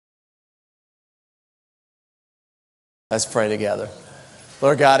Let's pray together.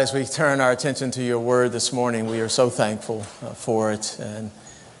 Lord God, as we turn our attention to your word this morning, we are so thankful for it. And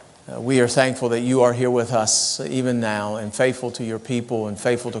we are thankful that you are here with us even now and faithful to your people and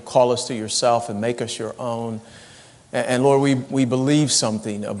faithful to call us to yourself and make us your own. And Lord, we believe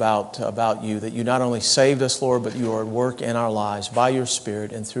something about you, that you not only saved us, Lord, but you are at work in our lives by your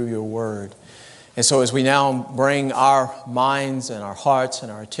Spirit and through your word. And so as we now bring our minds and our hearts and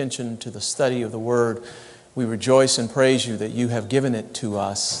our attention to the study of the word, we rejoice and praise you that you have given it to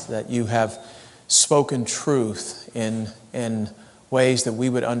us, that you have spoken truth in ways that we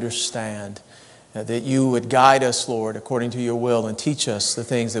would understand, that you would guide us, Lord, according to your will and teach us the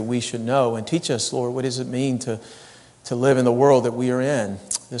things that we should know, and teach us, Lord, what does it mean to live in the world that we are in,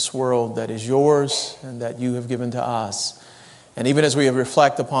 this world that is yours and that you have given to us. And even as we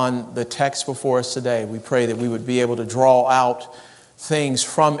reflect upon the text before us today, we pray that we would be able to draw out things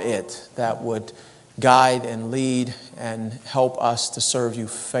from it that would guide and lead and help us to serve you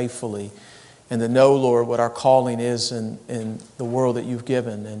faithfully and to know, Lord, what our calling is in the world that you've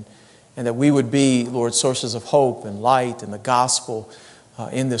given, and that we would be, Lord, sources of hope and light and the gospel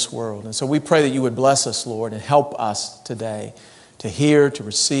in this world. And so we pray that you would bless us, Lord, and help us today to hear, to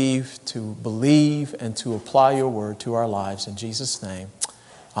receive, to believe, and to apply your word to our lives. In Jesus' name,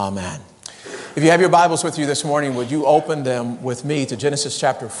 amen. If you have your Bibles with you this morning, would you open them with me to Genesis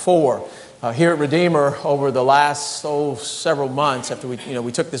chapter 4? Here at Redeemer, over the last several months, after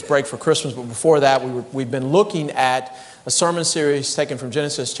we took this break for Christmas, but before that, we've been looking at a sermon series taken from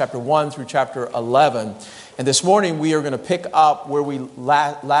Genesis chapter 1 through chapter 11. And this morning, we are going to pick up where we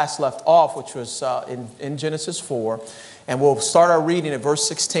last left off, which was in Genesis 4. And we'll start our reading at verse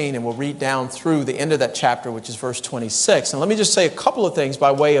 16, and we'll read down through the end of that chapter, which is verse 26. And let me just say a couple of things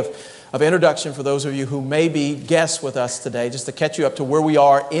by way of introduction for those of you who may be guests with us today, just to catch you up to where we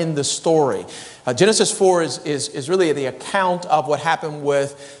are in the story. Genesis 4 is really the account of what happened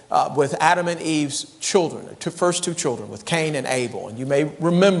with Adam and Eve's children, the first two children, with Cain and Abel. And you may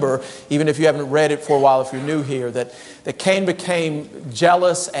remember, even if you haven't read it for a while, if you're new here, that Cain became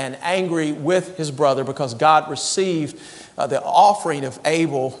jealous and angry with his brother because God received the offering of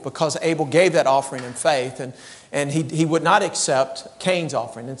Abel, because Abel gave that offering in faith, and he would not accept Cain's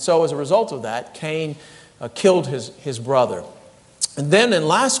offering. And so as a result of that, Cain killed his brother. And then in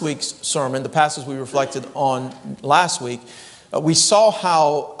last week's sermon, the passage we reflected on last week, we saw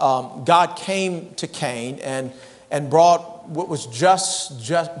how God came to Cain and brought what was just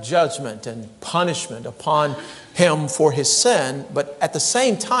judgment and punishment upon him for his sin. But at the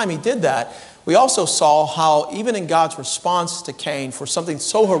same time he did that, we also saw how even in God's response to Cain for something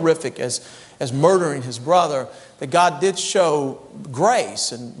so horrific as murdering his brother, that God did show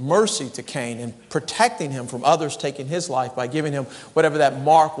grace and mercy to Cain and protecting him from others taking his life by giving him whatever that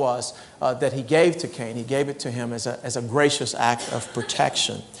mark was that he gave to Cain. He gave it to him as a gracious act of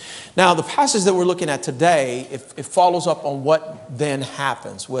protection. Now, the passage that we're looking at today, it follows up on what then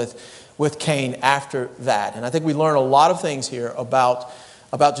happens with Cain after that. And I think we learn a lot of things here about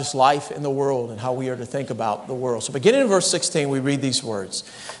just life in the world and how we are to think about the world. So beginning in verse 16, we read these words.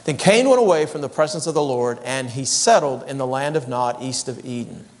 Then Cain went away from the presence of the Lord, and he settled in the land of Nod, east of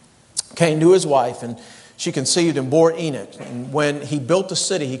Eden. Cain knew his wife, and she conceived and bore Enoch. And when he built a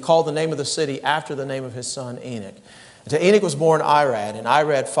city, he called the name of the city after the name of his son Enoch. And to Enoch was born Irad, and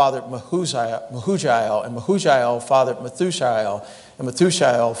Irad fathered Mehujael, and Mehujael fathered Methushael, and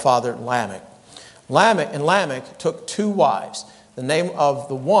Methushael fathered Lamech. Lamech took two wives. The name of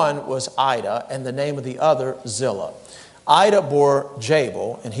the one was Ida, and the name of the other Zillah. Ida bore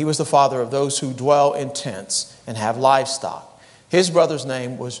Jabal, and he was the father of those who dwell in tents and have livestock. His brother's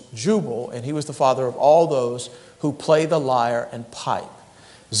name was Jubal, and he was the father of all those who play the lyre and pipe.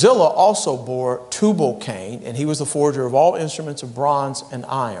 Zillah also bore Tubal-Cain, and he was the forger of all instruments of bronze and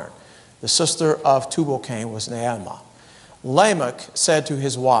iron. The sister of Tubal-Cain was Naamah. Lamech said to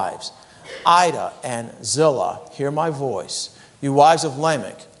his wives, Ida and Zillah, hear my voice. You wives of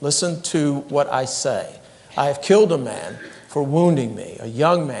Lamech, listen to what I say. I have killed a man for wounding me, a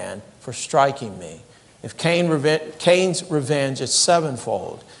young man for striking me. If Cain's revenge is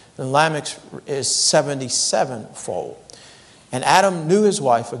sevenfold, then Lamech's is 77-fold. And Adam knew his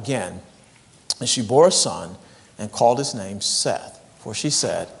wife again, and she bore a son and called his name Seth. For she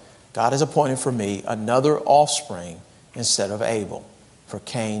said, God has appointed for me another offspring instead of Abel, for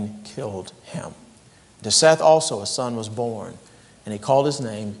Cain killed him. To Seth also a son was born, and he called his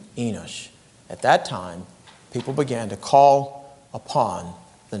name Enosh. At that time, people began to call upon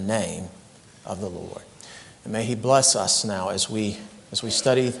the name of the Lord. And may he bless us now as we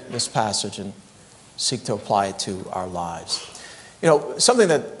study this passage and seek to apply it to our lives. You know, something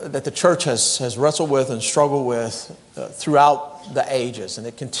that the church has wrestled with and struggled with throughout the ages, and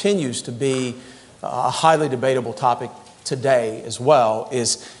it continues to be a highly debatable topic today as well,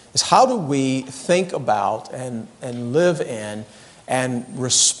 is how do we think about and live in and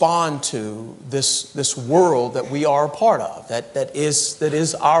respond to this world that we are a part of, that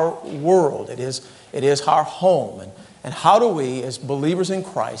is our world, it is our home, and how do we, as believers in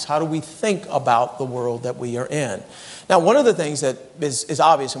Christ, how do we think about the world that we are in? Now, one of the things that is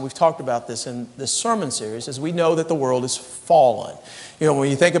obvious, and we've talked about this in this sermon series, is we know that the world is fallen. You know, when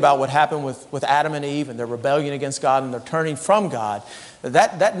you think about what happened with Adam and Eve and their rebellion against God and their turning from God,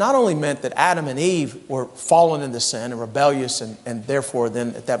 that not only meant that Adam and Eve were fallen into sin and rebellious and therefore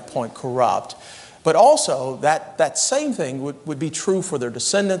then at that point corrupt, but also that same thing would be true for their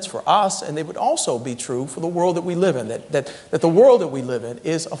descendants, for us, and they would also be true for the world that we live in, that the world that we live in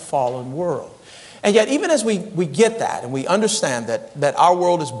is a fallen world. And yet, even as we get that and we understand that our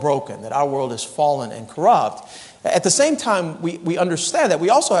world is broken, that our world is fallen and corrupt, at the same time we understand that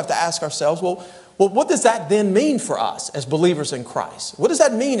we also have to ask ourselves, well, what does that then mean for us as believers in Christ? What does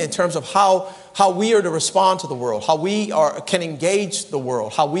that mean in terms of how we are to respond to the world, how we can engage the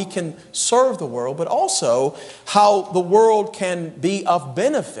world, how we can serve the world, but also how the world can be of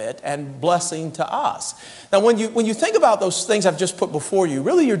benefit and blessing to us? Now, when you think about those things I've just put before you,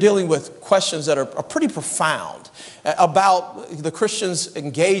 really you're dealing with questions that are pretty profound about the Christian's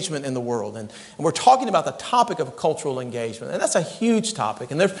engagement in the world. And we're talking about the topic of cultural engagement. And that's a huge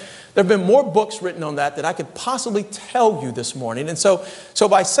topic. And there have been more books written on that than I could possibly tell you this morning. And so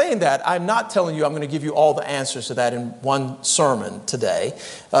by saying that, I'm not telling you I'm going to give you all the answers to that in one sermon today,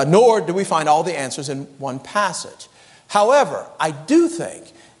 nor do we find all the answers in one passage. However, I do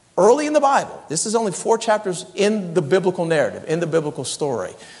think early in the Bible, this is only 4 chapters in the biblical narrative, in the biblical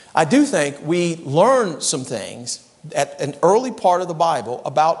story, I do think we learn some things at an early part of the Bible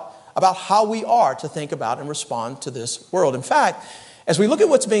about how we are to think about and respond to this world. In fact, as we look at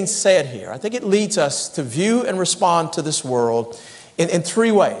what's being said here, I think it leads us to view and respond to this world in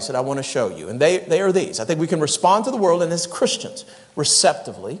 3 ways that I want to show you. And they are these. I think we can respond to the world, and as Christians,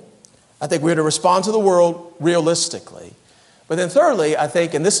 receptively. I think we're to respond to the world realistically. But then thirdly, I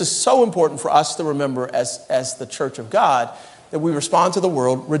think, and this is so important for us to remember as the Church of God, that we respond to the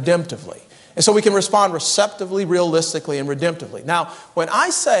world redemptively. And so we can respond receptively, realistically, and redemptively. Now, when I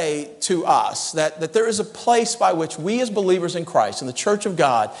say to us that there is a place by which we as believers in Christ, in the Church of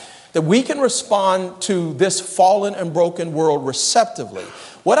God, that we can respond to this fallen and broken world receptively,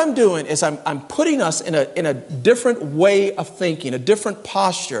 what I'm doing is I'm putting us in a different way of thinking, a different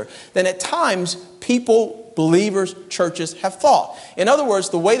posture than at times people, believers, churches have thought. In other words,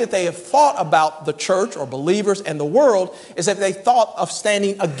 the way that they have thought about the church or believers and the world is that they thought of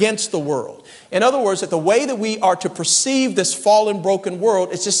standing against the world. In other words, that the way that we are to perceive this fallen, broken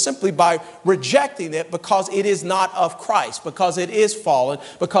world is just simply by rejecting it because it is not of Christ, because it is fallen,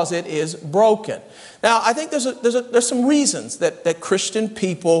 because it is broken. Now, I think there's some reasons that Christian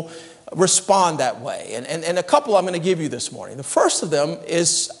people respond that way. And a couple I'm going to give you this morning. The first of them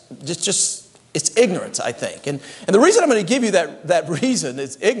is it's ignorance, I think. And the reason I'm going to give you that reason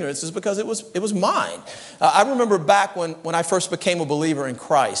is ignorance is because it was mine. I remember back when I first became a believer in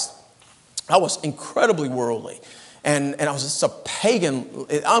Christ, I was incredibly worldly. And I was just a pagan,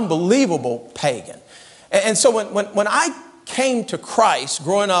 unbelievable pagan. And so when I came to Christ,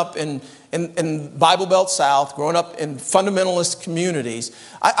 growing up in Bible Belt South, growing up in fundamentalist communities,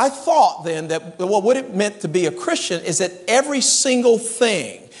 I thought then that what it meant to be a Christian is that every single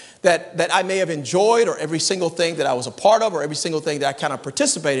thing that I may have enjoyed, or every single thing that I was a part of, or every single thing that I kind of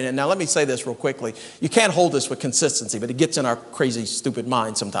participated in. Now, let me say this real quickly. You can't hold this with consistency, but it gets in our crazy, stupid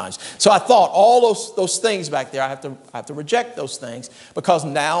mind sometimes. So I thought all those things back there, I have to reject those things because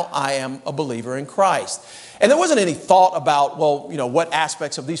now I am a believer in Christ. And there wasn't any thought about, well, you know, what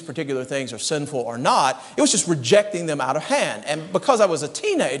aspects of these particular things are sinful or not. It was just rejecting them out of hand. And because I was a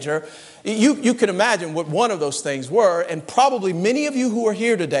teenager, you can imagine what one of those things were. And probably many of you who are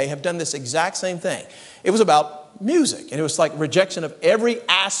here today have done this exact same thing. It was about music. And it was like rejection of every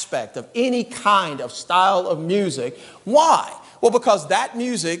aspect of any kind of style of music. Why? Well, because that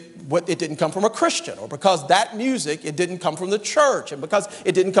music, it didn't come from a Christian, or because that music, it didn't come from the church, and because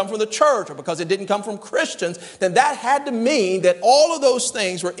it didn't come from the church, or because it didn't come from Christians, then that had to mean that all of those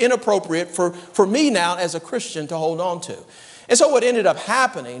things were inappropriate for me now as a Christian to hold on to. And so what ended up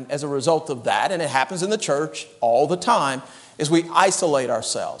happening as a result of that, and it happens in the church all the time, is we isolate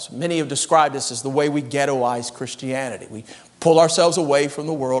ourselves. Many have described this as the way we ghettoize Christianity. We pull ourselves away from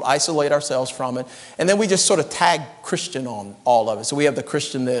the world, isolate ourselves from it, and then we just sort of tag Christian on all of it. So we have the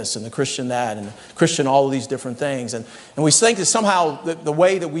Christian this and the Christian that and the Christian all of these different things. And we think that somehow the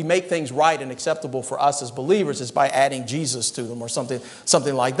way that we make things right and acceptable for us as believers is by adding Jesus to them or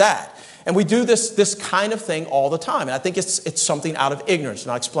something like that. And we do this kind of thing all the time. And I think it's something out of ignorance.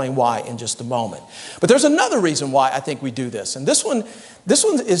 And I'll explain why in just a moment. But there's another reason why I think we do this. And this one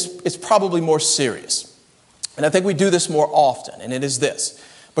is probably more serious. And I think we do this more often, and it is this.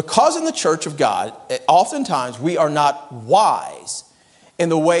 Because in the church of God, oftentimes we are not wise in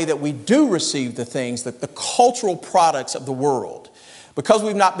the way that we do receive the things, the cultural products of the world. Because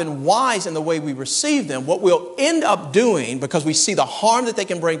we've not been wise in the way we receive them, what we'll end up doing, because we see the harm that they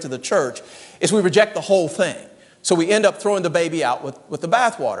can bring to the church, is we reject the whole thing. So we end up throwing the baby out with the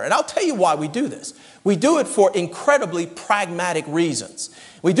bathwater. And I'll tell you why we do this. We do it for incredibly pragmatic reasons.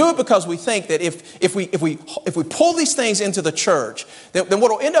 We do it because we think that if we pull these things into the church, then what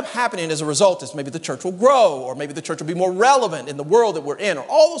will end up happening as a result is maybe the church will grow, or maybe the church will be more relevant in the world that we're in, or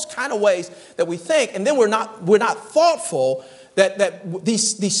all those kind of ways that we think. And then we're not thoughtful that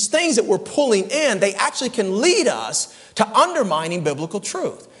these things that we're pulling in, they actually can lead us to undermining biblical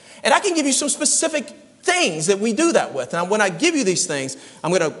truth. And I can give you some specific things that we do that with. Now, when I give you these things, I'm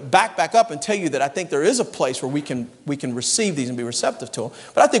going to back up and tell you that I think there is a place where we can receive these and be receptive to them.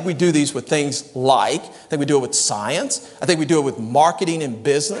 But I think we do these with things like, I think we do it with science. I think we do it with marketing and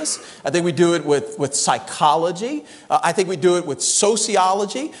business. I think we do it with psychology. I think we do it with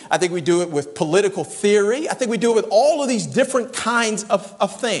sociology. I think we do it with political theory. I think we do it with all of these different kinds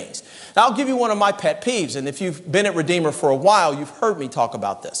of things. Now, I'll give you one of my pet peeves, and if you've been at Redeemer for a while, you've heard me talk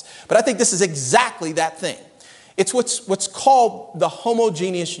about this. But I think this is exactly that thing. It's what's called the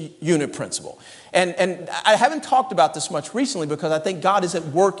homogeneous unit principle. And I haven't talked about this much recently because I think God is at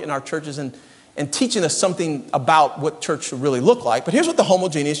work in our churches and teaching us something about what church should really look like. But here's what the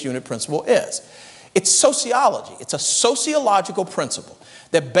homogeneous unit principle is. It's sociology. It's a sociological principle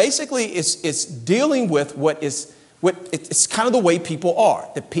that basically is dealing with it's kind of the way people are,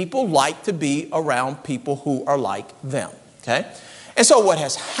 that people like to be around people who are like them, okay? And so what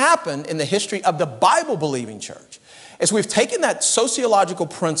has happened in the history of the Bible-believing church is we've taken that sociological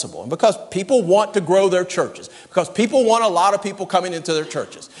principle, and because people want to grow their churches, because people want a lot of people coming into their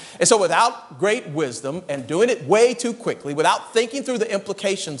churches. And so without great wisdom and doing it way too quickly, without thinking through the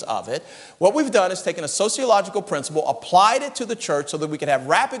implications of it, what we've done is taken a sociological principle, applied it to the church so that we could have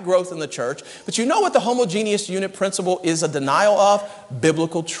rapid growth in the church. But you know what the homogeneous unit principle is a denial of?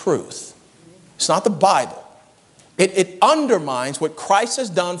 Biblical truth. It's not the Bible. It undermines what Christ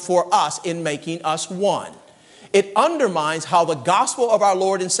has done for us in making us one. It undermines how the gospel of our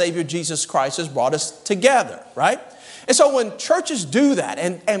Lord and Savior Jesus Christ has brought us together, right? And so when churches do that,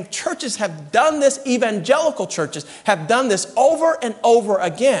 and churches have done this, evangelical churches have done this over and over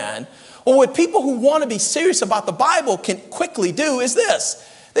again, well, what people who want to be serious about the Bible can quickly do is this.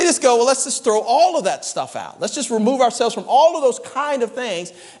 They just go, well, let's just throw all of that stuff out. Let's just remove ourselves from all of those kind of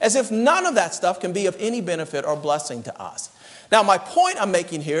things as if none of that stuff can be of any benefit or blessing to us. Now, my point I'm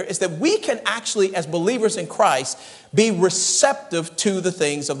making here is that we can actually, as believers in Christ, be receptive to the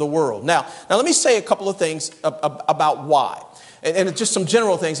things of the world. Now let me say a couple of things about why. And just some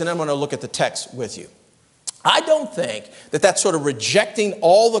general things, and then I'm going to look at the text with you. I don't think that sort of rejecting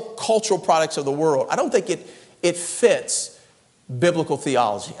all the cultural products of the world, I don't think it fits biblical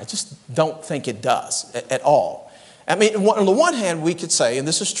theology. I just don't think it does at all. I mean, on the one hand, we could say, and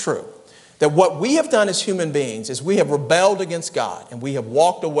this is true, that what we have done as human beings is we have rebelled against God and we have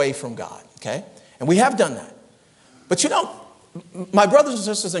walked away from God, okay? And we have done that. But you know, my brothers and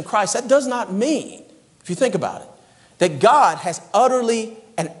sisters in Christ, that does not mean, if you think about it, that God has utterly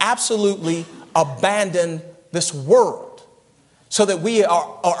and absolutely abandoned this world so that we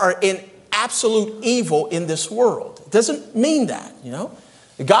are in absolute evil in this world. It doesn't mean that, you know.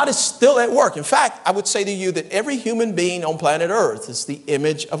 God is still at work. In fact, I would say to you that every human being on planet Earth is the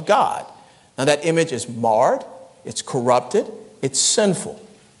image of God. Now that image is marred, it's corrupted, it's sinful,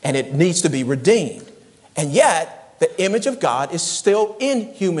 and it needs to be redeemed. And yet, the image of God is still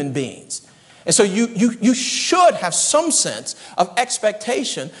in human beings. And so you should have some sense of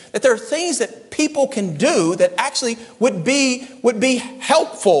expectation that there are things that people can do that actually would be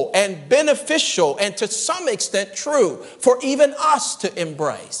helpful and beneficial and to some extent true for even us to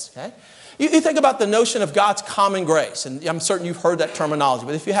embrace. Okay? You think about the notion of God's common grace, and I'm certain you've heard that terminology,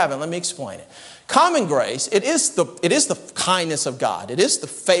 but if you haven't, let me explain it. Common grace, it is the kindness of God. It is the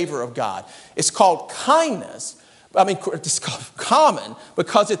favor of God. It's called kindness. It's called common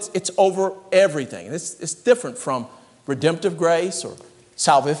because it's over everything. It's different from redemptive grace or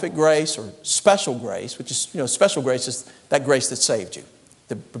salvific grace or special grace, which is, special grace is that grace that saved you,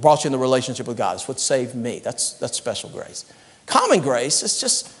 that brought you in the relationship with God. It's what saved me. That's special grace. Common grace is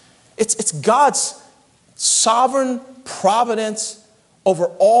just, it's God's sovereign providence over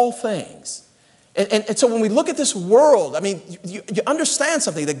all things. And so when we look at this world, I mean, you understand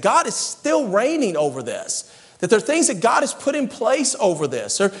something, that God is still reigning over this. That there are things that God has put in place over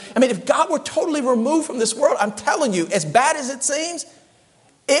this. If God were totally removed from this world, I'm telling you, as bad as it seems,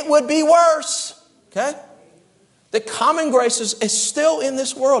 it would be worse. Okay? The common grace is still in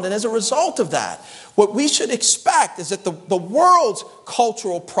this world. And as a result of that, what we should expect is that the world's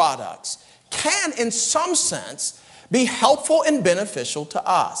cultural products can, in some sense, be helpful and beneficial to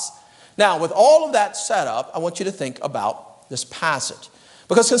us. Now, with all of that set up, I want you to think about this passage.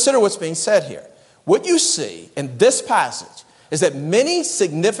 Because consider what's being said here. What you see in this passage is that many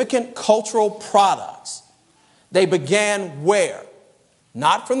significant cultural products, they began where?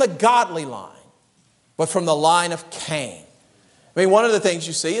 Not from the godly line, but from the line of Cain. One of the things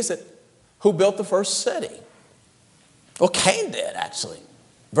you see is that who built the first city? Well, Cain did, actually.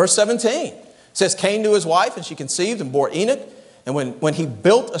 Verse 17 says, Cain knew his wife, and she conceived and bore Enoch. And when he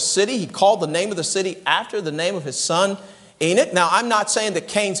built a city, he called the name of the city after the name of his son Enoch. Now, I'm not saying that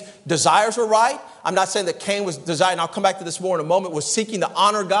Cain's desires were right. I'm not saying that Cain was desiring, I'll come back to this more in a moment, was seeking to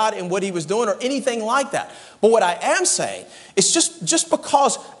honor God in what he was doing or anything like that. But what I am saying is just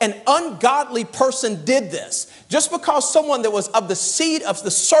because an ungodly person did this, just because someone that was of the seed of the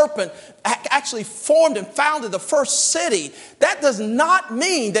serpent actually formed and founded the first city, that does not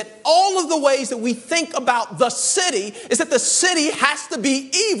mean that all of the ways that we think about the city is that the city has to be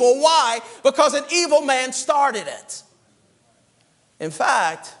evil. Why? Because an evil man started it. In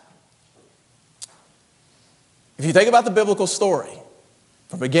fact, if you think about the biblical story,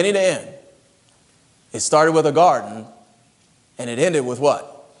 from beginning to end, it started with a garden, and it ended with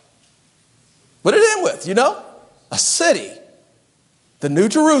what? What did it end with, A city, the New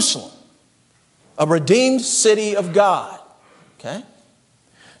Jerusalem, a redeemed city of God, okay?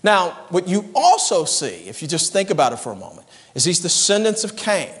 Now, what you also see, if you just think about it for a moment, is these descendants of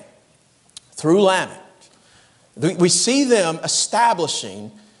Cain, through Lamech. We see them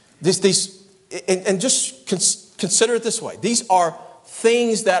establishing these, and just consider it this way. These are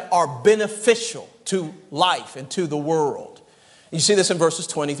things that are beneficial to life and to the world. You see this in verses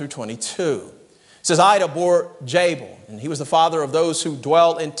 20 through 22. It says, Ida bore Jabal, and he was the father of those who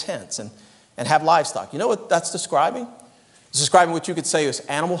dwell in tents and have livestock. You know what that's describing? It's describing what you could say is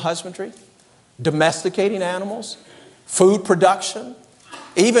animal husbandry, domesticating animals, food production,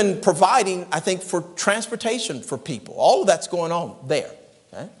 even providing, I think, for transportation for people. All of that's going on there.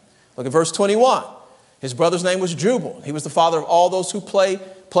 Okay? Look at verse 21. His brother's name was Jubal. He was the father of all those who play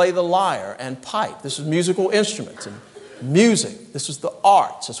the lyre and pipe. This is musical instruments and music. This is the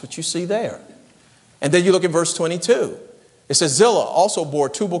arts. That's what you see there. And then you look at verse 22. It says Zillah also bore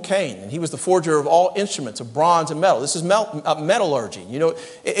Tubal-Cain, and he was the forger of all instruments of bronze and metal. This is metallurgy. In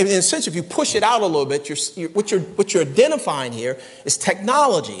a sense, if you push it out a little bit, what you're identifying here is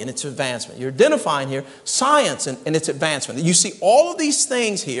technology and its advancement. You're identifying here science and its advancement. You see all of these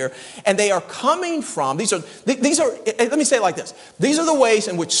things here, and they are coming from, these are, let me say it like this. These are the ways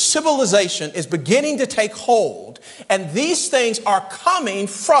in which civilization is beginning to take hold, and these things are coming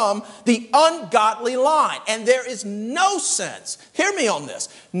from the ungodly line. And there is no sense, hear me on this,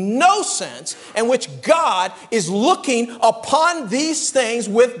 no sense in which God is looking upon these things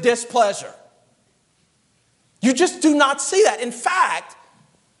with displeasure. You just do not see that. In fact,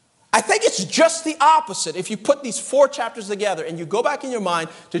 I think it's just the opposite. If you put these 4 chapters together and you go back in your mind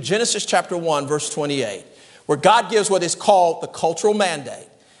to Genesis chapter 1, verse 28, where God gives what is called the cultural mandate.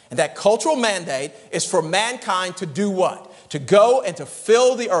 And that cultural mandate is for mankind to do what? To go and to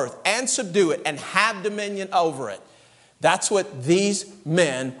fill the earth and subdue it and have dominion over it. That's what these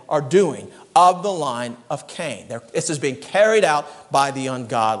men are doing of the line of Cain. This is being carried out by the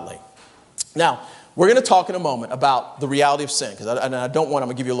ungodly. Now, we're going to talk in a moment about the reality of sin. I'm going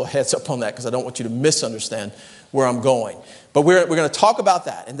to give you a little heads up on that because I don't want you to misunderstand where I'm going. But we're going to talk about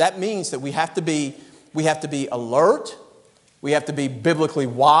that. And that means that we have to be alert. We have to be biblically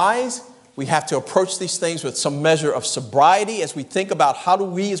wise. We have to approach these things with some measure of sobriety as we think about how do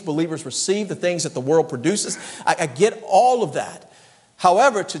we as believers receive the things that the world produces. I get all of that.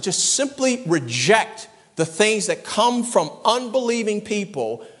 However, to just simply reject the things that come from unbelieving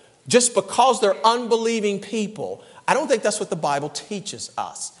people just because they're unbelieving people, I don't think that's what the Bible teaches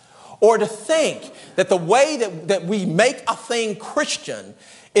us. Or to think that the way that we make a thing Christian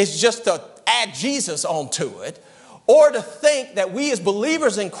is just to add Jesus onto it, or to think that we as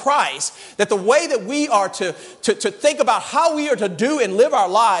believers in Christ, that the way that we are to think about how we are to do and live our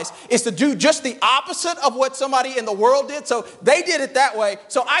lives is to do just the opposite of what somebody in the world did. So they did it that way,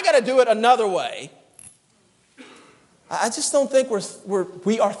 so I got to do it another way. I just don't think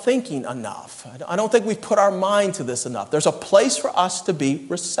we are thinking enough. I don't think we've put our mind to this enough. There's a place for us to be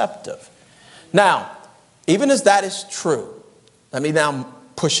receptive. Now, even as that is true, let me now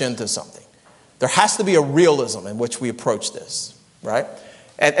push into something. There has to be a realism in which we approach this, right?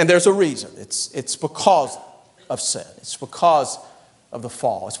 And there's a reason. It's because of sin. It's because of the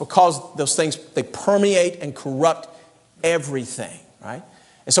fall. It's because those things, they permeate and corrupt everything, right?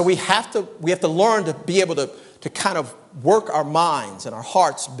 And so we have to learn to be able to kind of work our minds and our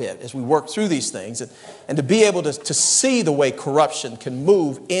hearts a bit as we work through these things, and to be able to see the way corruption can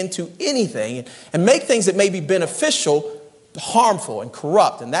move into anything and make things that may be beneficial harmful and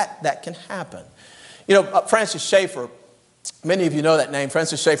corrupt, and that can happen. You know, Francis Schaeffer, many of you know that name.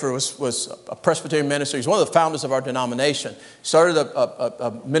 Francis Schaeffer was a Presbyterian minister. He's one of the founders of our denomination. He started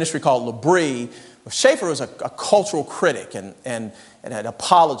a ministry called L'Abri. Schaeffer was a cultural critic and an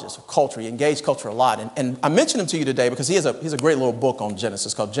apologist of culture. He engaged culture a lot. And I mention him to you today because he has a great little book on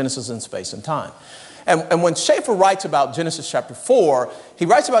Genesis called Genesis in Space and Time. And when Schaeffer writes about Genesis chapter 4, he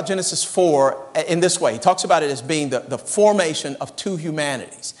writes about Genesis 4 in this way. He talks about it as being the formation of two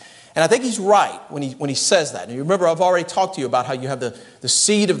humanities. And I think he's right when he says that. And you remember, I've already talked to you about how you have the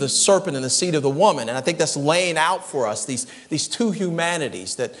seed of the serpent and the seed of the woman. And I think that's laying out for us these two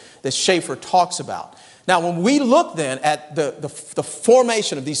humanities that Schaeffer talks about. Now, when we look then at the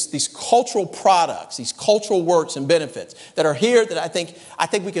formation of these cultural products, these cultural works and benefits that are here, that I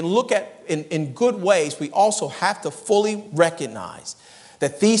think we can look at in good ways, we also have to fully recognize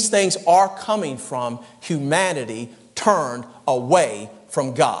that these things are coming from humanity turned away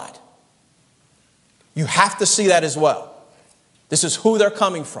from God. You have to see that as well. This is who they're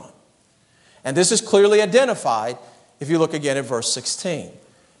coming from. And this is clearly identified if you look again at verse 16. It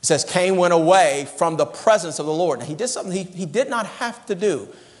says, Cain went away from the presence of the Lord. Now, he did something he did not have to do.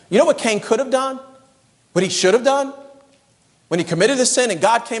 You know what Cain could have done? What he should have done? When he committed the sin and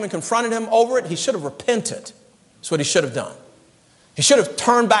God came and confronted him over it, he should have repented. That's what he should have done. He should have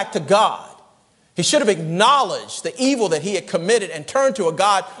turned back to God. He should have acknowledged the evil that he had committed and turned to a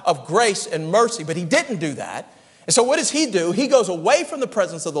God of grace and mercy, but he didn't do that. And so what does he do? He goes away from the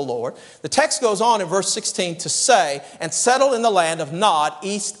presence of the Lord. The text goes on in verse 16 to say, and settle in the land of Nod,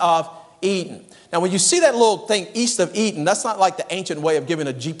 east of Eden. Now, when you see that little thing, east of Eden, that's not like the ancient way of giving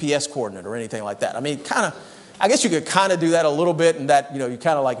a GPS coordinate or anything like that. I mean, I guess you could kind of do that a little bit, and that, you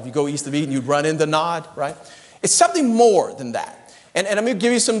kind of like, if you go east of Eden, you'd run into Nod, right? It's something more than that. And I'm going to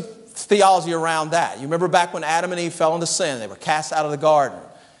give you some theology around that. You remember back when Adam and Eve fell into sin, they were cast out of the garden.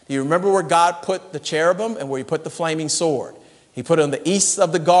 Do you remember where God put the cherubim and where he put the flaming sword? He put it on the east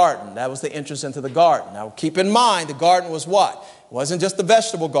of the garden. That was the entrance into the garden. Now keep in mind, the garden was what? It wasn't just a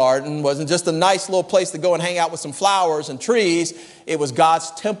vegetable garden. It wasn't just a nice little place to go and hang out with some flowers and trees. It was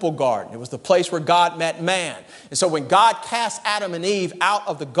God's temple garden. It was the place where God met man. And so when God cast Adam and Eve out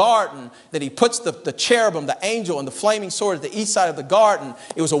of the garden, that he puts the cherubim, the angel, and the flaming sword at the east side of the garden,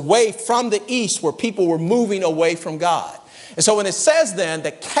 it was away from the east where people were moving away from God. And so when it says then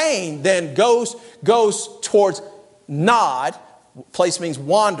that Cain then goes towards Nod, place means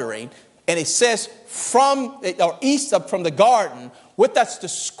wandering, and it says from the garden, what that's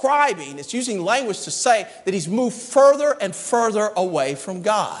describing, it's using language to say that he's moved further and further away from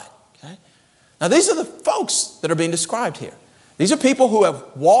God. Okay? Now these are the folks that are being described here. These are people who have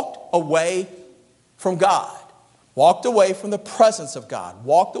walked away from God, walked away from the presence of God,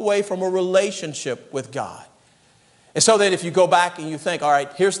 walked away from a relationship with God. And so that if you go back and you think, all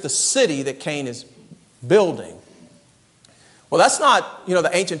right, here's the city that Cain is building. Well, that's not, the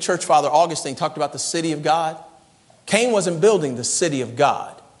ancient church father Augustine talked about the city of God. Cain wasn't building the city of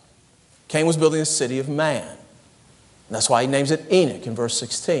God. Cain was building the city of man. And that's why he names it Enoch in verse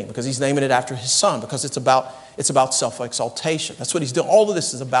 16, because he's naming it after his son, because it's about self-exaltation. That's what he's doing. All of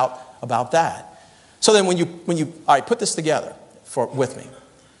this is about that. So then when you all right, put this together with me.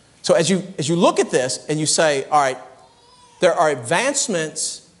 So as you look at this and you say, all right, there are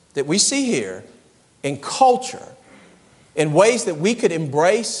advancements that we see here in culture in ways that we could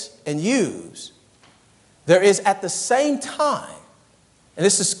embrace and use. There is at the same time, and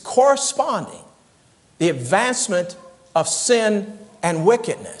this is corresponding, the advancement of sin and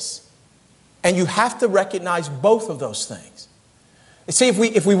wickedness. And you have to recognize both of those things. You see,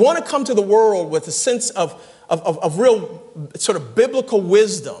 if we want to come to the world with a sense of real sort of biblical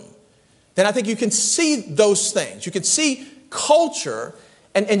wisdom, then I think you can see those things. You can see culture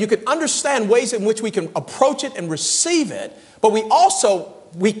And you can understand ways in which we can approach it and receive it, but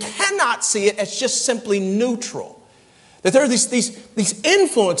we cannot see it as just simply neutral. That there are these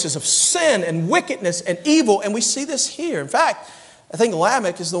influences of sin and wickedness and evil, and we see this here. In fact, I think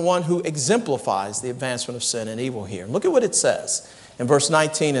Lamech is the one who exemplifies the advancement of sin and evil here. Look at what it says in verse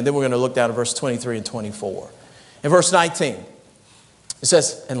 19, and then we're going to look down at verse 23 and 24. In verse 19, it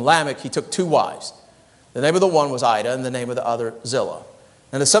says, and Lamech, he took 2 wives. The name of the one was Ida, and the name of the other Zillah.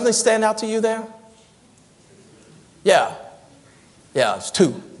 And does something stand out to you there? Yeah, it's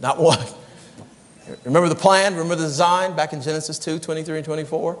 2, not 1. Remember the plan? Remember the design back in Genesis 2, 23 and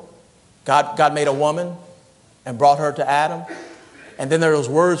 24? God made a woman and brought her to Adam. And then there are those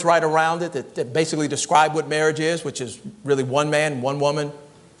words right around it that basically describe what marriage is, which is really one man, one woman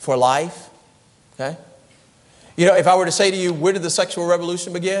for life. Okay? You know, if I were to say to you, where did the sexual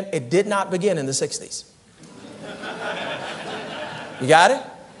revolution begin? It did not begin in the 60s. You got it?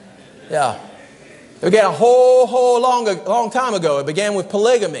 Yeah. It began a whole long time ago. It began with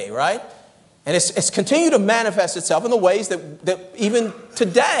polygamy, right? And it's continued to manifest itself in the ways that even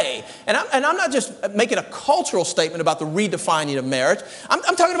today, and I'm not just making a cultural statement about the redefining of marriage.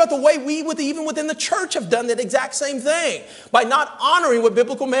 I'm talking about the way even within the church have done that exact same thing by not honoring what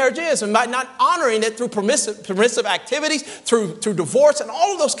biblical marriage is, and by not honoring it through permissive activities, through divorce, and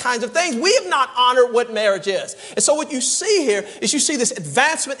all of those kinds of things. We have not honored what marriage is. And so what you see here is you see this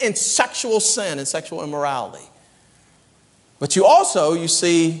advancement in sexual sin and sexual immorality. But you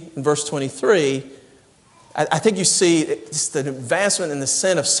see in verse 23, I think you see the advancement in the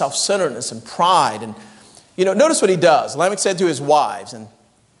sin of self-centeredness and pride. And, notice what he does. Lamech said to his wives, and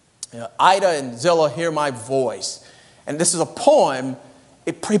Ida and Zillah, hear my voice. And this is a poem.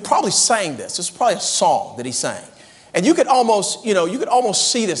 He probably sang this. This is probably a song that he sang. And you could almost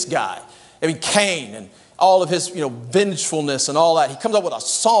see this guy. I mean, Cain and all of his, vengefulness and all that. He comes up with a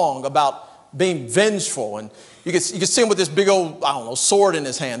song about being vengeful, and you can see him with this big old, sword in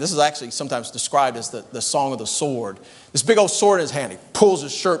his hand. This is actually sometimes described as the song of the sword. This big old sword in his hand. He pulls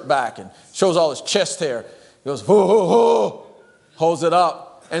his shirt back and shows all his chest hair. He goes, hoo, hoo, hoo, holds it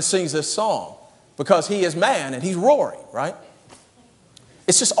up and sings this song because he is man and he's roaring, right?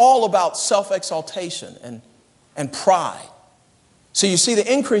 It's just all about self-exaltation and pride. So you see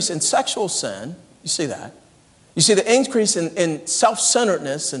the increase in sexual sin. You see that. You see the increase in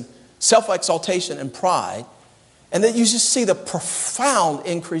self-centeredness and self-exaltation and pride. And then you just see the profound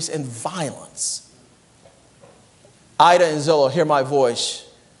increase in violence. Ida and Zillah, hear my voice.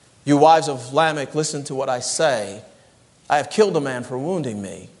 You wives of Lamech, listen to what I say. I have killed a man for wounding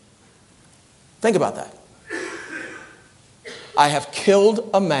me. Think about that. I have killed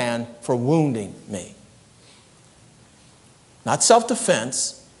a man for wounding me. Not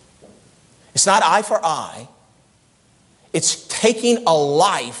self-defense. It's not eye for eye. It's taking a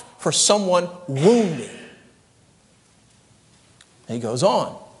life for someone wounding. And he goes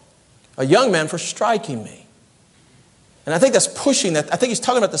on. A young man for striking me. And I think that's pushing that. I think he's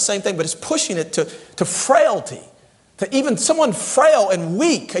talking about the same thing, but it's pushing it to frailty. To even someone frail and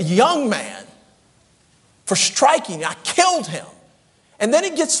weak, a young man, for striking me. I killed him. And then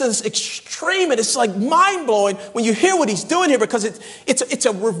it gets to this extreme, and it's like mind-blowing when you hear what he's doing here, because it's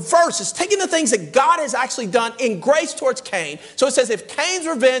a reverse. It's taking the things that God has actually done in grace towards Cain. So it says if Cain's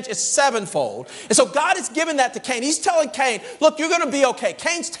revenge is sevenfold, and so God has given that to Cain. He's telling Cain, look, you're going to be okay.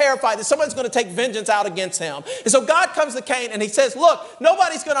 Cain's terrified that someone's going to take vengeance out against him. And so God comes to Cain and he says, look,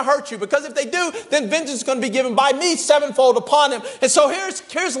 nobody's going to hurt you, because if they do, then vengeance is going to be given by me sevenfold upon him. And so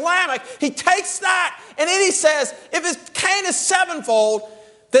here's Lamech. He takes that, and then he says, if Cain is sevenfold,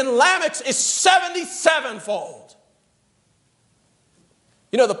 then Lamech's is 77-fold.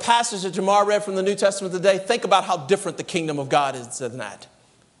 You know the passage that Jamar read from the New Testament today? Think about how different the kingdom of God is than that.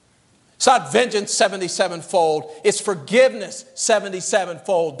 It's not vengeance 77-fold. It's forgiveness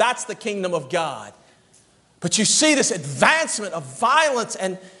 77-fold. That's the kingdom of God. But you see this advancement of violence,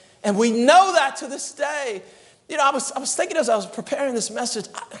 and we know that to this day. You know, I was thinking as I was preparing this message,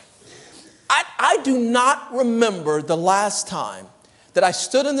 I do not remember the last time that I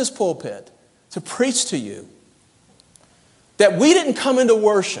stood in this pulpit to preach to you that we didn't come into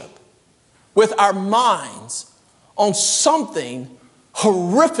worship with our minds on something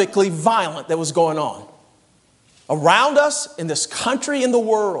horrifically violent that was going on around us, in this country, in the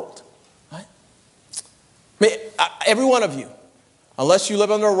world. Right? I mean, every one of you, unless you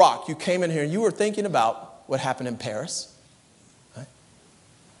live under a rock, you came in here and you were thinking about what happened in Paris. Right?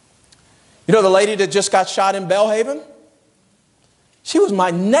 You know the lady that just got shot in Belhaven? She was my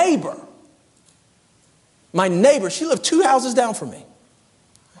neighbor. My neighbor. She lived 2 houses down from me.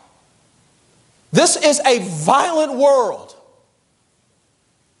 This is a violent world.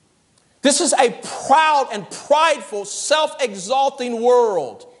 This is a proud and prideful, self-exalting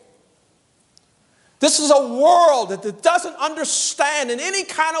world. This is a world that doesn't understand in any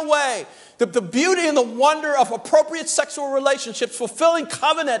kind of way the beauty and the wonder of appropriate sexual relationships, fulfilling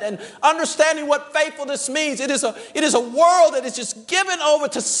covenant, and understanding what faithfulness means. It is a world that is just given over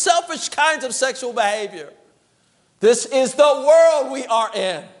to selfish kinds of sexual behavior. This is the world we are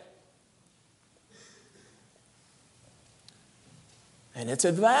in. And it's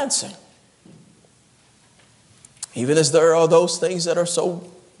advancing. Even as there are those things that are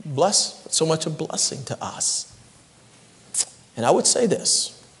so much a blessing to us. And I would say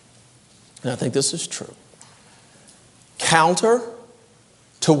this, and I think this is true. Counter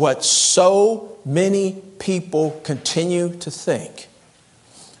to what so many people continue to think,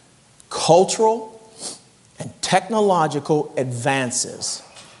 cultural and technological advances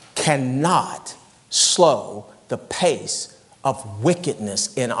cannot slow the pace of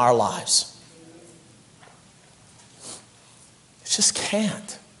wickedness in our lives. It just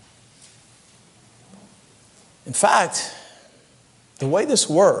can't. In fact, the way this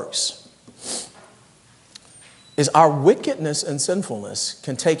works is our wickedness and sinfulness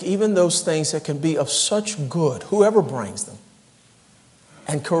can take even those things that can be of such good, whoever brings them,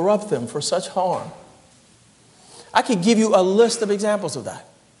 and corrupt them for such harm. I could give you a list of examples of that.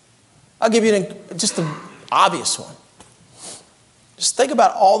 I'll give you just an obvious one. Just think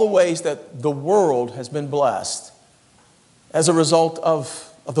about all the ways that the world has been blessed as a result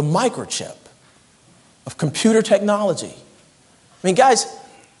of the microchip, of computer technology. I mean, guys,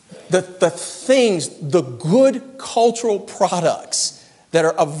 the things, the good cultural products that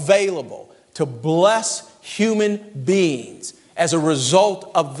are available to bless human beings as a result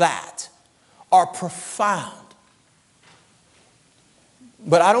of that are profound.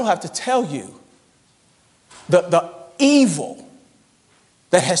 But I don't have to tell you the evil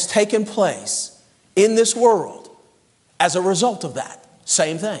that has taken place in this world as a result of that.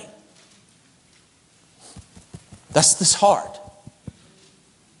 Same thing. That's this heart.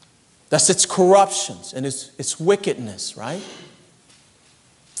 That's its corruptions and its wickedness, right?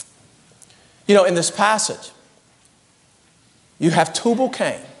 You know, in this passage, you have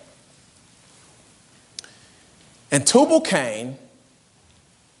Tubal-Cain. And Tubal-Cain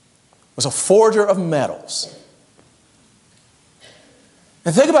was a forger of metals.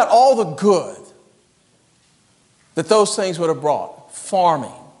 And think about all the good that those things would have brought.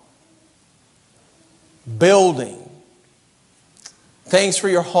 Farming, building, things for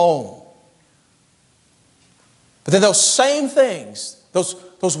your home. But then those same things,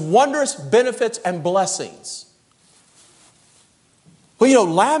 those wondrous benefits and blessings. Well, you know,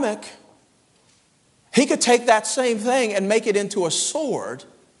 Lamech, he could take that same thing and make it into a sword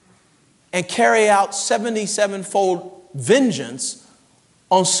and carry out 77-fold vengeance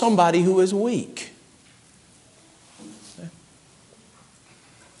on somebody who is weak.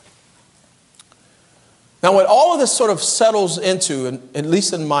 Now, what all of this sort of settles into, at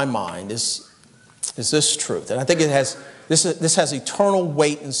least in my mind, is this truth. And I think this has eternal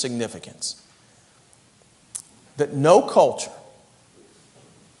weight and significance. That no culture,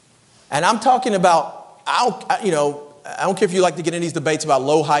 and I'm talking about, I don't care if you like to get in these debates about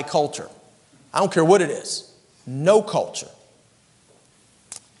low-high culture. I don't care what it is. No culture,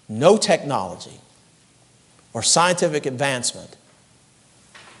 no technology, or scientific advancement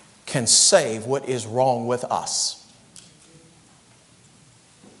can save what is wrong with us.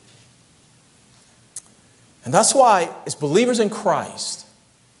 And that's why, as believers in Christ,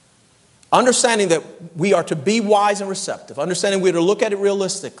 understanding that we are to be wise and receptive, understanding we're to look at it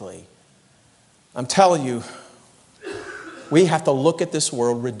realistically, I'm telling you, we have to look at this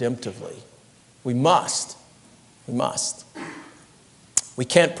world redemptively. We must. We must. We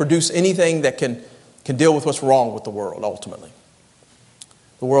can't produce anything that can deal with what's wrong with the world, ultimately.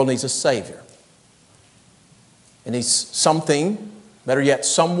 The world needs a Savior. It needs something, better yet,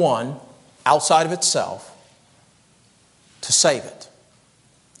 someone outside of itself to save it,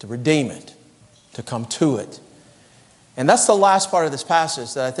 to redeem it, to come to it. And that's the last part of this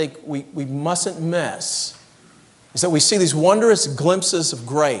passage that I think we mustn't miss, is that we see these wondrous glimpses of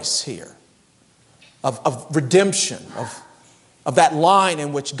grace here, of redemption, of that line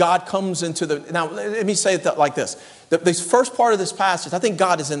in which God comes into the... Now, let me say it like this. This first part of this passage, I think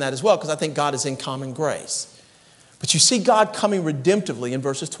God is in that as well, because I think God is in common grace. But you see God coming redemptively in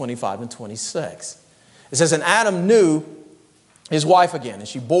verses 25 and 26. It says, and Adam knew his wife again, and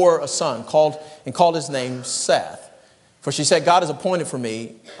she bore a son, called his name Seth. For she said, God has appointed for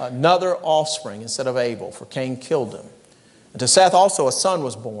me another offspring instead of Abel, for Cain killed him. And to Seth also a son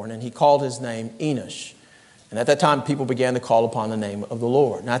was born, and he called his name Enosh. And at that time, people began to call upon the name of the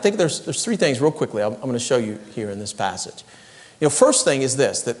Lord. Now, I think there's three things real quickly I'm going to show you here in this passage. First thing is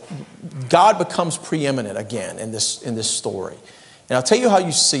this, that God becomes preeminent again in this story. And I'll tell you how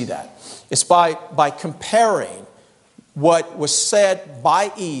you see that. It's by comparing what was said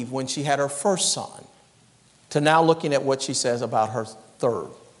by Eve when she had her first son to now looking at what she says about her third.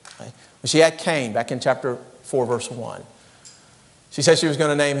 Okay? When she had Cain, back in chapter 4, verse 1, she said she was going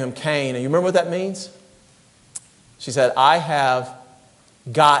to name him Cain. And you remember what that means? She said, I have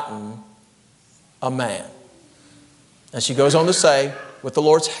gotten a man. And she goes on to say, with the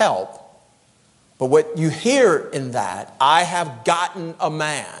Lord's help, but what you hear in that, I have gotten a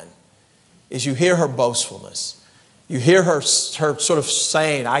man, is you hear her boastfulness. You hear her sort of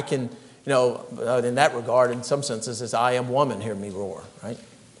saying, I can, in that regard, in some senses, is I am woman, hear me roar, right?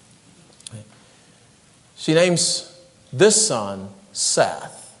 She names this son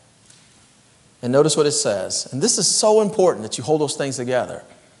Seth. And notice what it says. And this is so important that you hold those things together.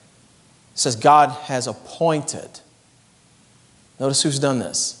 It says God has appointed. Notice who's done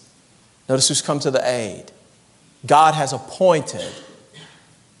this. Notice who's come to the aid. God has appointed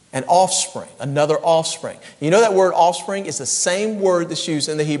an offspring, another offspring. You know that word offspring is the same word that's used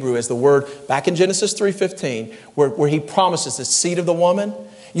in the Hebrew as the word back in Genesis 3:15 where he promises the seed of the woman.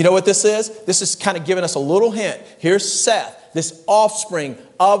 You know what this is? This is kind of giving us a little hint. Here's Seth, this offspring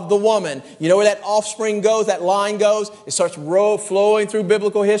of the woman. You know where that offspring goes, that line goes? It starts flowing through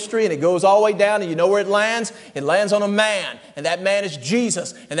biblical history and it goes all the way down and you know where it lands? It lands on a man, and that man is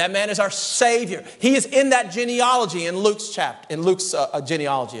Jesus, and that man is our Savior. He is in that genealogy in Luke's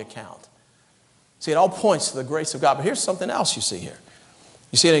genealogy account. See, it all points to the grace of God. But here's something else you see here.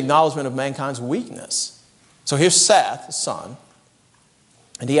 You see an acknowledgement of mankind's weakness. So here's Seth, his son,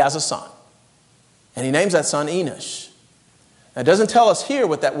 and he has a son. And he names that son Enosh. Now, it doesn't tell us here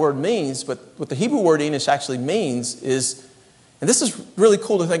what that word means, but what the Hebrew word Enosh actually means is, and this is really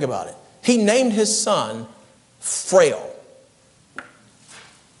cool to think about it, he named his son frail,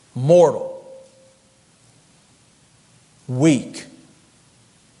 mortal, weak.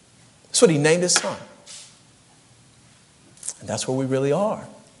 That's what he named his son. And that's where we really are.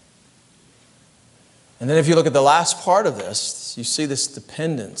 And then if you look at the last part of this, you see this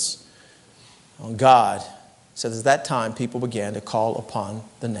dependence on God. It says at that time people began to call upon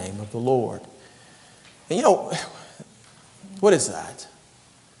the name of the Lord. And what is that?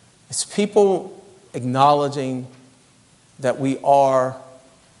 It's people acknowledging that we are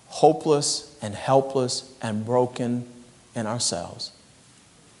hopeless and helpless and broken in ourselves.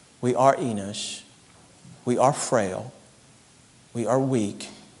 We are Enosh. We are frail. We are weak.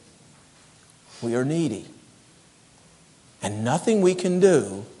 We are needy. And nothing we can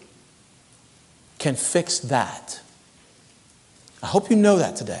do can fix that. I hope you know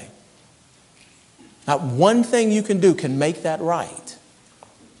that today. Not one thing you can do can make that right.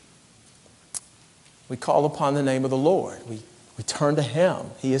 We call upon the name of the Lord. We turn to Him.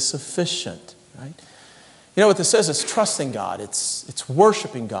 He is sufficient, right? You know what this says? It's trusting God. It's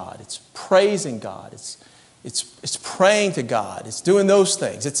worshiping God. It's praising God. It's praying to God. It's doing those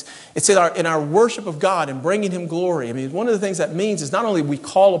things. It's in our worship of God and bringing Him glory. I mean, one of the things that means is not only we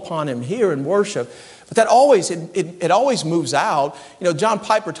call upon Him here in worship, but that it always moves out. You know, John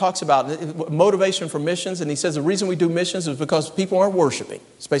Piper talks about motivation for missions, and he says the reason we do missions is because people aren't worshiping.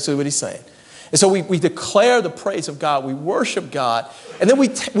 That's basically what he's saying. And so we declare the praise of God. We worship God. And then we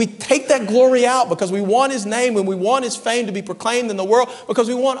take that glory out because we want His name and we want His fame to be proclaimed in the world because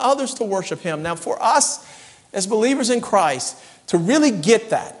we want others to worship Him. Now, for us as believers in Christ, to really get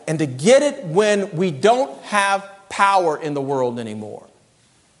that and to get it when we don't have power in the world anymore,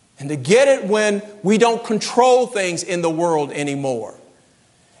 and to get it when we don't control things in the world anymore,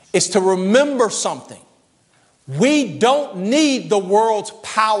 is to remember something. We don't need the world's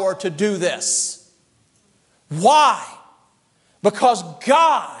power to do this. Why? Because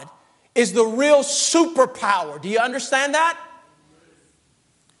God is the real superpower. Do you understand that?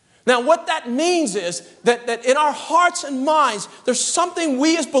 Now, what that means is that in our hearts and minds, there's something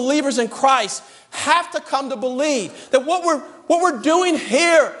we as believers in Christ have to come to believe. That what we're doing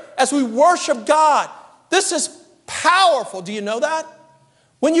here as we worship God, this is powerful. Do you know that?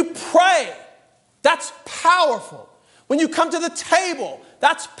 When you pray, that's powerful. When you come to the table,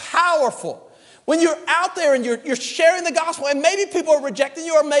 that's powerful. When you're out there and you're sharing the gospel, and maybe people are rejecting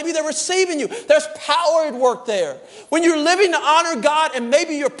you or maybe they're receiving you, there's power at work there. When you're living to honor God and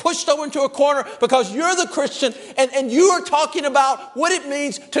maybe you're pushed over into a corner because you're the Christian and you are talking about what it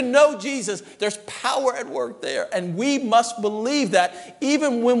means to know Jesus, there's power at work there. And we must believe that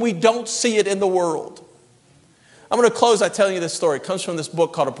even when we don't see it in the world. I'm going to close by telling you this story. It comes from this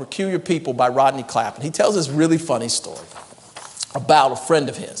book called A Peculiar People by Rodney Clapp. He tells this really funny story about a friend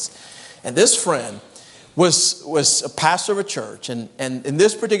of his. And this friend was a pastor of a church. And in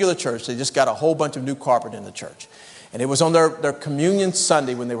this particular church, they just got a whole bunch of new carpet in the church. And it was on their communion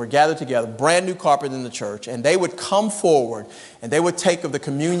Sunday when they were gathered together, brand new carpet in the church. And they would come forward and they would take of the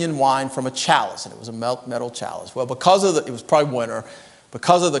communion wine from a chalice. And it was a metal chalice. Well, because of it was probably winter,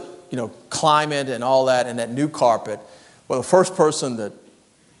 because of the climate and all that and that new carpet, well, the first person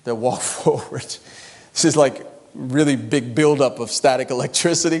that walked forward, this is like really big buildup of static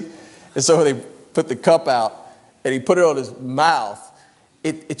electricity. And so they put the cup out and he put it on his mouth.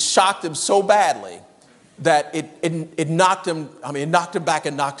 It shocked him so badly that it knocked him, it knocked him back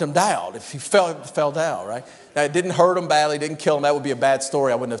and knocked him down. If he fell down, right? Now, it didn't hurt him badly, didn't kill him. That would be a bad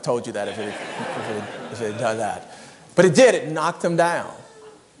story. I wouldn't have told you that if it had done that. But it did. It knocked him down.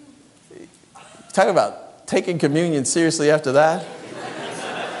 Talk about taking communion seriously after that.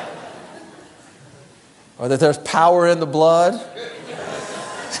 Or that there's power in the blood.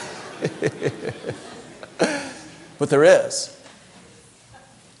 But there is.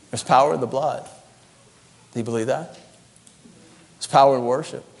 There's power in the blood. Do you believe that? There's power in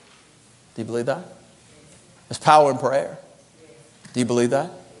worship. Do you believe that? There's power in prayer. Do you believe that?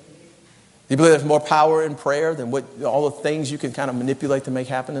 Do you believe there's more power in prayer than all the things you can kind of manipulate to make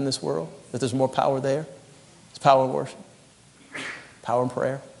happen in this world? That there's more power there? There's power in worship. Power in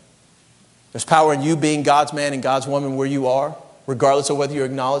prayer. There's power in you being God's man and God's woman where you are, regardless of whether you're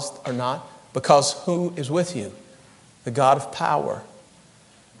acknowledged or not. Because who is with you? The God of power.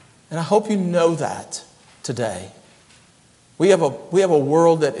 And I hope you know that today. We have a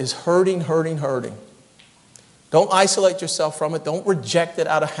world that is hurting. Don't isolate yourself from it. Don't reject it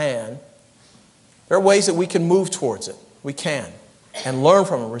out of hand. There are ways that we can move towards it. We can. And learn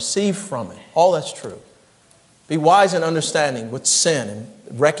from it, receive from it. All that's true. Be wise in understanding what's sin and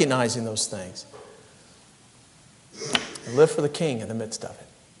recognizing those things. And live for the King in the midst of it.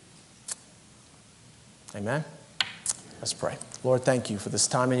 Amen? Let's pray. Lord, thank you for this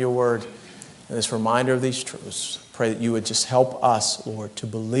time in your word and this reminder of these truths. Pray that you would just help us, Lord, to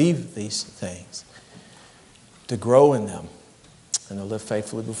believe these things, to grow in them, and to live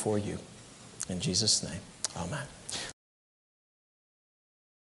faithfully before you. In Jesus' name, amen.